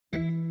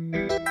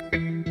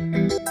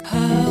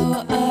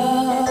Oh,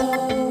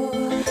 oh,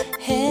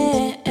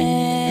 hey,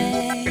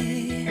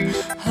 hey.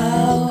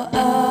 Oh,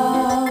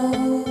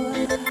 oh.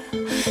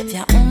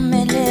 Viens, on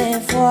met les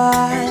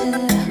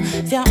voiles.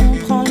 Viens, on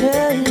prend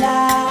le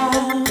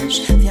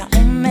large. Viens,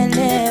 on met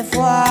les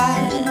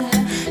voiles.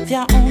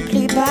 Viens, on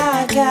plie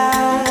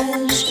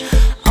bagage.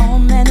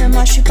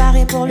 Emmène-moi, je suis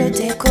parée pour le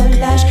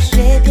décollage.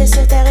 Les pieds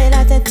sur terre et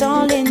la tête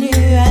dans les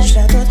nuages.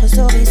 Vers d'autres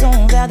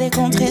horizons, vers des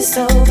contrées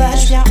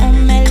sauvages. Viens, on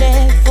met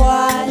les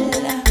voiles.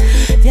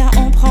 Viens,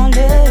 on prend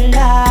le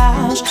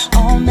large.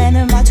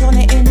 Emmène-moi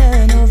tourner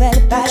une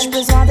nouvelle page.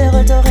 Besoin de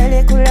redorer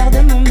les couleurs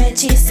de mon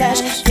métissage.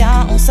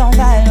 Viens, on s'en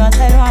va loin,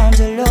 très loin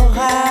de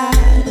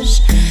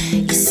l'orage.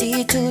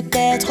 Ici tout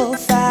est trop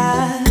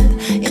fade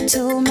et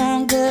tout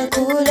manque de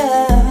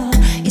couleur.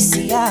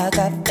 Ici y'a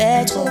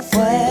café trop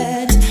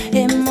fouette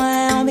et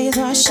moi en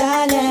besoin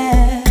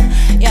chalet.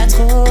 Y'a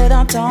trop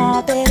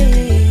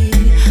d'intempéries,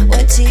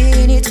 ouais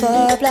t'y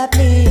trop la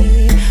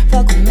pluie.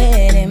 Faut qu'on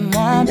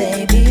m'aide-moi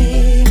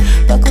baby,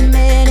 faut qu'on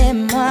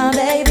m'aide-moi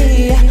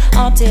baby.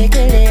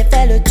 Antégulé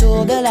fait le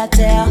tour de la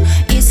terre.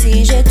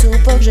 Ici j'ai tout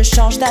pour que je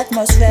change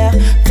d'atmosphère.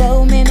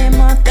 Faut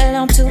m'aimer-moi tel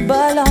un tout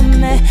bol en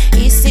mai.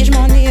 Ici je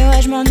m'ennuie,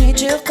 ouais je m'ennuie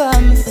dur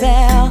comme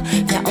fer.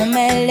 Viens on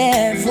met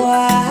les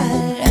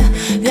voiles.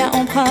 Viens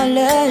on prend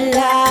le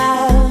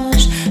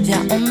large.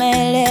 Viens on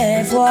met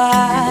les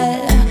voiles.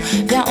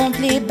 Viens on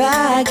plie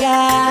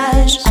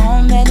bagage.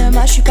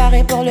 Emmène-moi, je suis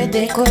parée pour le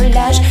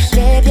décollage.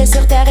 Les pieds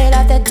sur terre et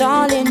la tête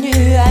dans les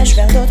nuages.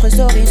 Vers d'autres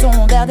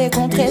horizons, vers des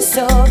contrées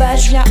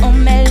sauvages. Viens on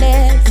met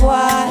les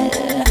voiles.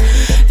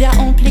 Viens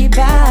on plie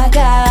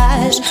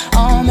bagage.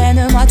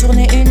 Emmène-moi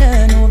tourner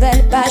une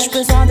nouvelle page.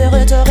 Besoin de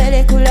redorer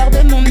les couleurs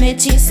de mon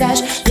métissage.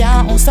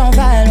 Viens on s'en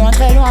va loin,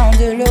 très loin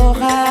de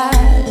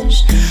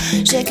l'orage.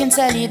 J'ai qu'une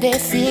seule idée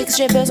fixe,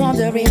 j'ai besoin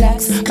de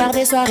relax. Marre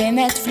des soirées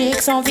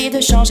Netflix, envie de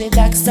changer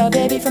d'axe. So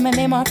baby, faut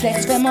m'aimer moins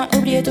flex, fais-moi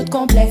oublier tout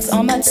complexe.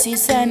 En mode 6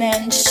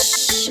 semaines,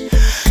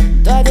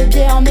 doigts de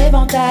pied en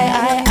éventail,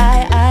 aïe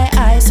aïe aïe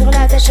aïe. Sur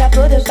la tête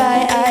chapeau de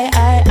paille, aïe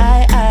aïe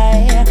aïe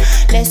aïe.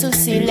 Les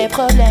soucis, les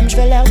problèmes, je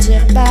veux leur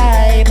dire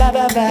bye, bye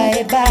bye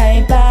bye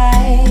bye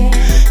bye.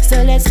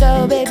 So let's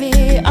go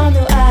baby,